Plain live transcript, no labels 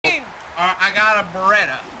I got a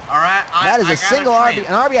Beretta. All right. That is a single an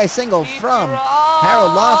RBI single from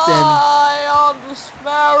Harold Lofton. On the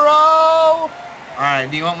Sparrow. All right.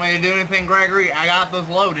 Do you want me to do anything, Gregory? I got this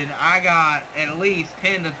loaded. I got at least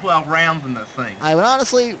 10 to 12 rounds in this thing. I would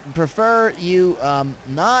honestly prefer you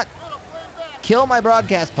not kill my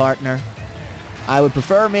broadcast partner. I would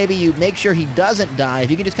prefer maybe you make sure he doesn't die. If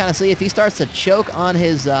you can just kind of see if he starts to choke on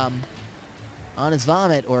his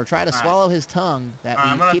vomit or try to swallow his tongue, that we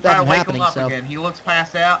keep that from happening. So again. He looks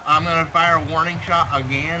passed out. I'm gonna fire a warning shot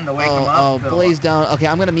again to wake him up. Oh, please don't. Okay,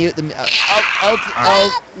 I'm gonna mute them.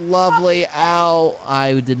 Oh, lovely. Ow!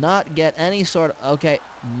 I did not get any sort of. Okay,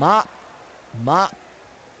 mop.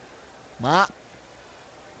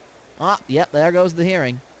 Yep, there goes the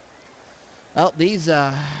hearing. Oh, these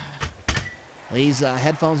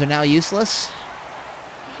headphones are now useless.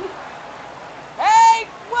 Hey,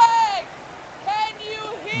 Greg! Can you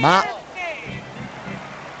hear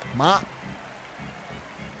Mop.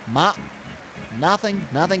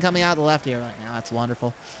 Nothing coming out of the left ear right now. That's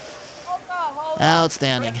wonderful.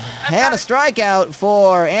 Outstanding. And a strikeout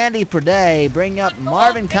for Andy Perday, bringing up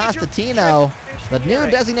Marvin Constantino, the new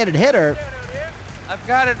designated hitter. I've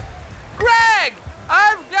got it. Greg!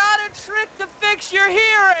 I've got a trick to fix your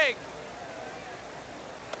hearing!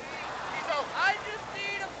 I just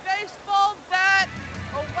need a baseball bat,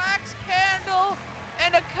 a wax candle,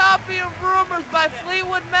 and a copy of Rumors by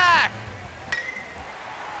Fleetwood Mac.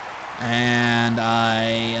 And I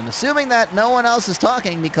am assuming that no one else is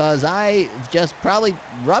talking because I just probably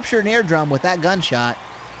ruptured an eardrum with that gunshot.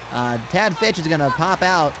 Tad Fitch is going to pop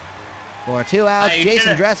out for 2 outs.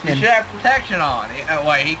 Jason Dressman. You should have protection on.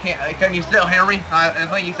 Wait, he can't. Can you still hear me? I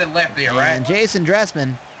think you said left ear, right? And Jason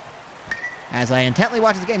Dressman, as I intently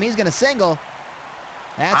watch this game, he's going to single.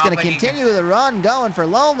 That's going to continue the run going for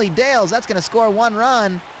Lonely Dales. That's going to score 1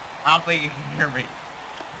 run. I don't think you can hear me.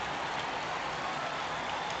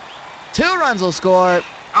 2 runs will score.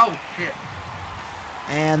 Oh, shit.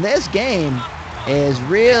 And this game is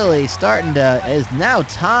really is now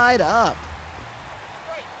tied up.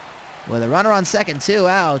 With a runner on second, 2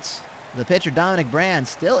 outs. The pitcher, Dominic Brand,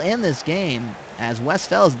 still in this game as Wes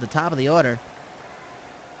Fellows at the top of the order.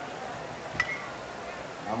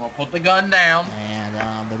 I'm going to put the gun down.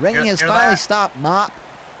 And the ringing has finally stopped. Mop.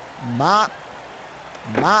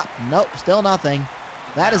 Nope, still nothing.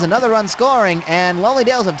 That is another run scoring, and Lonely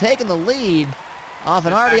Dales have taken the lead off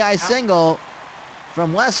an RBI single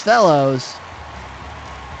from Wes Fellows.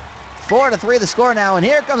 4-3 the score now, and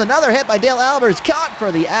here comes another hit by Dale Albers, caught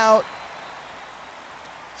for the out.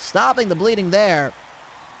 Stopping the bleeding there.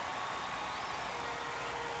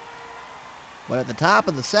 But at the top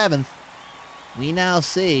of the 7th, we now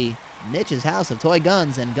see Mitch's House of Toy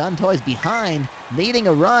Guns and Gun Toys behind, needing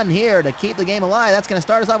a run here to keep the game alive. That's going to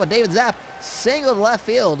start us off with David Zapp, single to left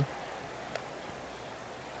field.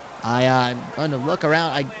 I'm going to look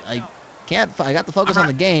around. I got the focus on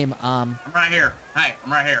the game. I'm right here. Hey,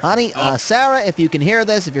 I'm right here. Honey, Sarah, if you can hear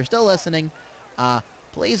this, if you're still listening,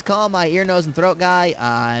 please call my ear, nose, and throat guy.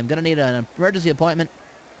 I'm going to need an emergency appointment.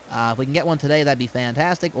 If we can get one today, that'd be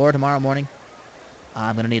fantastic, or tomorrow morning.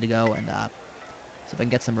 I'm going to need to go and see if I can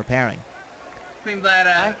get some repairing. Seems that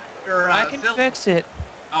I can fix it.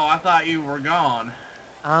 Oh, I thought you were gone.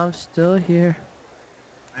 I'm still here.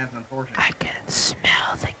 That's unfortunate. I can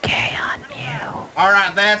smell the K on you. All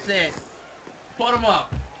right, that's it. Put them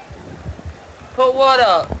up. Put what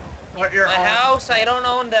up? Put your My house? I don't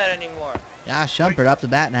own that anymore. Yeah, Shumpert up to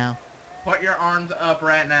bat now. Put your arms up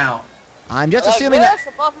right now. I'm just like assuming this,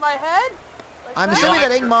 above my head? Like I'm assuming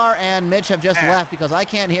that Ingmar and Mitch have just left because I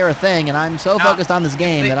can't hear a thing, and I'm so focused on this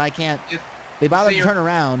game that I can't be bothered to turn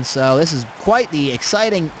around. So this is quite the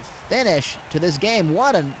exciting finish to this game.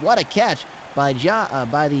 What a catch by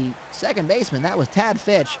the second baseman. That was Tad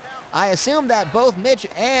Fitch. I assume that both Mitch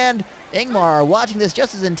and Ingmar are watching this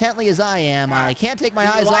just as intently as I am. I can't take my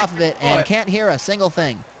eyes off of it and can't hear a single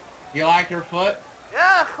thing. You like your foot?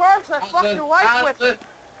 Yeah, of course. I fucked your wife with it.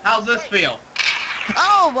 How's this feel?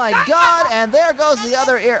 Oh my God! And there goes the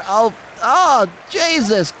other ear. Oh,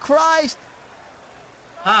 Jesus Christ!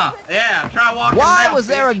 Huh? Yeah. Try walking. Why was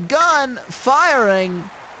there a gun firing?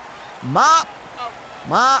 Mop.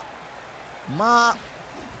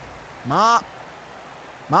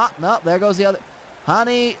 Nope, there goes the other.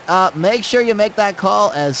 Honey, make sure you make that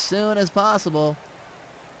call as soon as possible.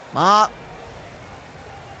 Mop.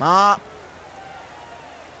 Well,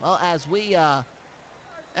 as we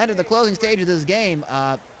enter the closing stage of this game,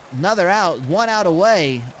 another out, 1 out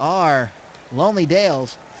away are Lonely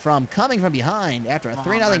Dales from coming from behind after a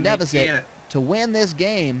 3-0 deficit to win this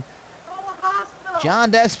game.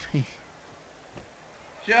 John Despy.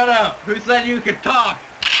 Shut up. Who said you could talk?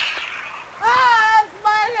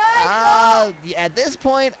 At this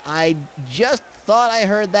point, I just thought I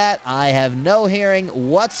heard that. I have no hearing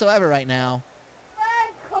whatsoever right now.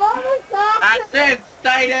 I said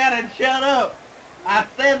stay down and shut up. I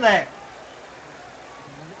said that.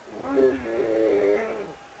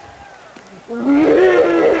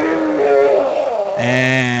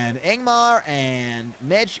 And Ingmar and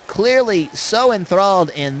Mitch clearly so enthralled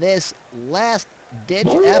in this last-ditch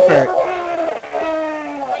effort.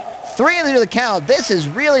 3 to the count. This is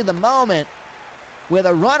really the moment with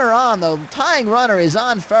a runner on. The tying runner is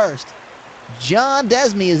on first. John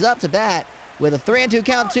Desme is up to bat with a 3-2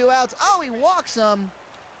 count, 2 outs. Oh, he walks him.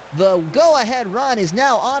 The go-ahead run is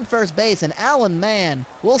now on first base, and Alan Mann.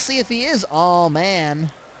 We'll see if he is all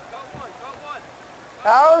man.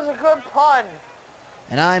 That was a good pun.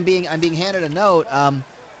 And I'm being handed a note.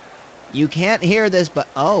 You can't hear this, but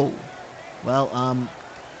I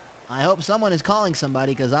hope someone is calling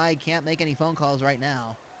somebody because I can't make any phone calls right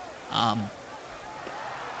now.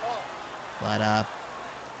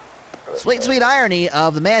 Sweet, sweet irony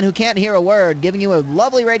of the man who can't hear a word, giving you a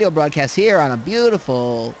lovely radio broadcast here on a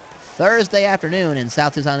beautiful Thursday afternoon in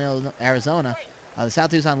South Tucson, Arizona. The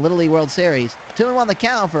South Tucson Little League World Series. 2-1 the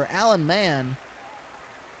count for Alan Mann,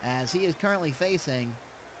 as he is currently facing,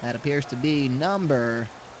 that appears to be number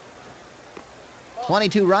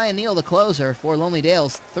 22, Ryan Neal, the closer for Lonely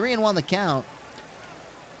Dales. 3-1 the count.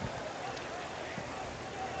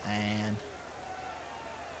 And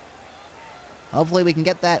hopefully we can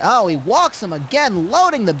get that. Oh, he walks him again,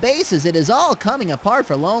 loading the bases. It is all coming apart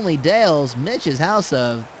for Lonely Dales. Mitch's house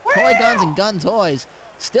of toy guns and gun toys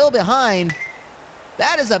still behind.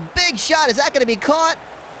 That is a big shot. Is that going to be caught?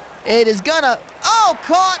 It is gonna,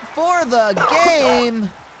 caught for the game.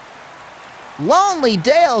 Lonely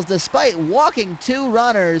Dales, despite walking 2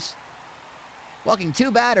 batters,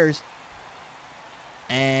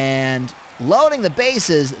 and loading the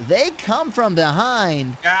bases, they come from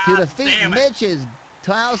behind to defeat Mitch's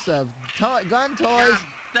house of gun toys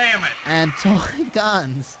and toy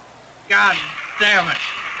guns. God damn it.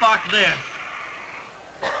 Fuck this.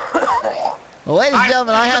 Well, ladies and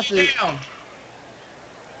gentlemen, I have to...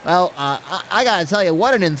 Well, I got to tell you,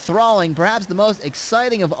 what an enthralling, perhaps the most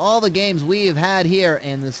exciting of all the games we have had here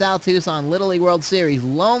in the South Tucson Little League World Series.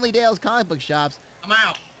 Lonely Dales Comic Book Shops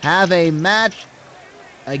have a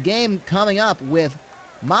game coming up with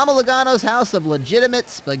Mama Logano's House of Legitimate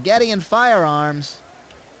Spaghetti and Firearms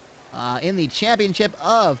in the championship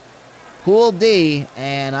of Pool D.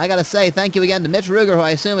 And I got to say thank you again to Mitch Ruger, who I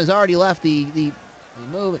assume has already left the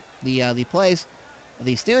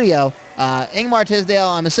studio. Ingmar Tisdale,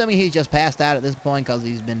 I'm assuming he's just passed out at this point because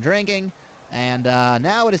he's been drinking. And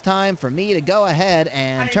now it is time for me to go ahead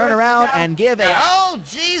and turn around and give a... Oh,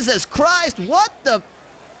 Jesus Christ! What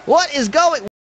is going...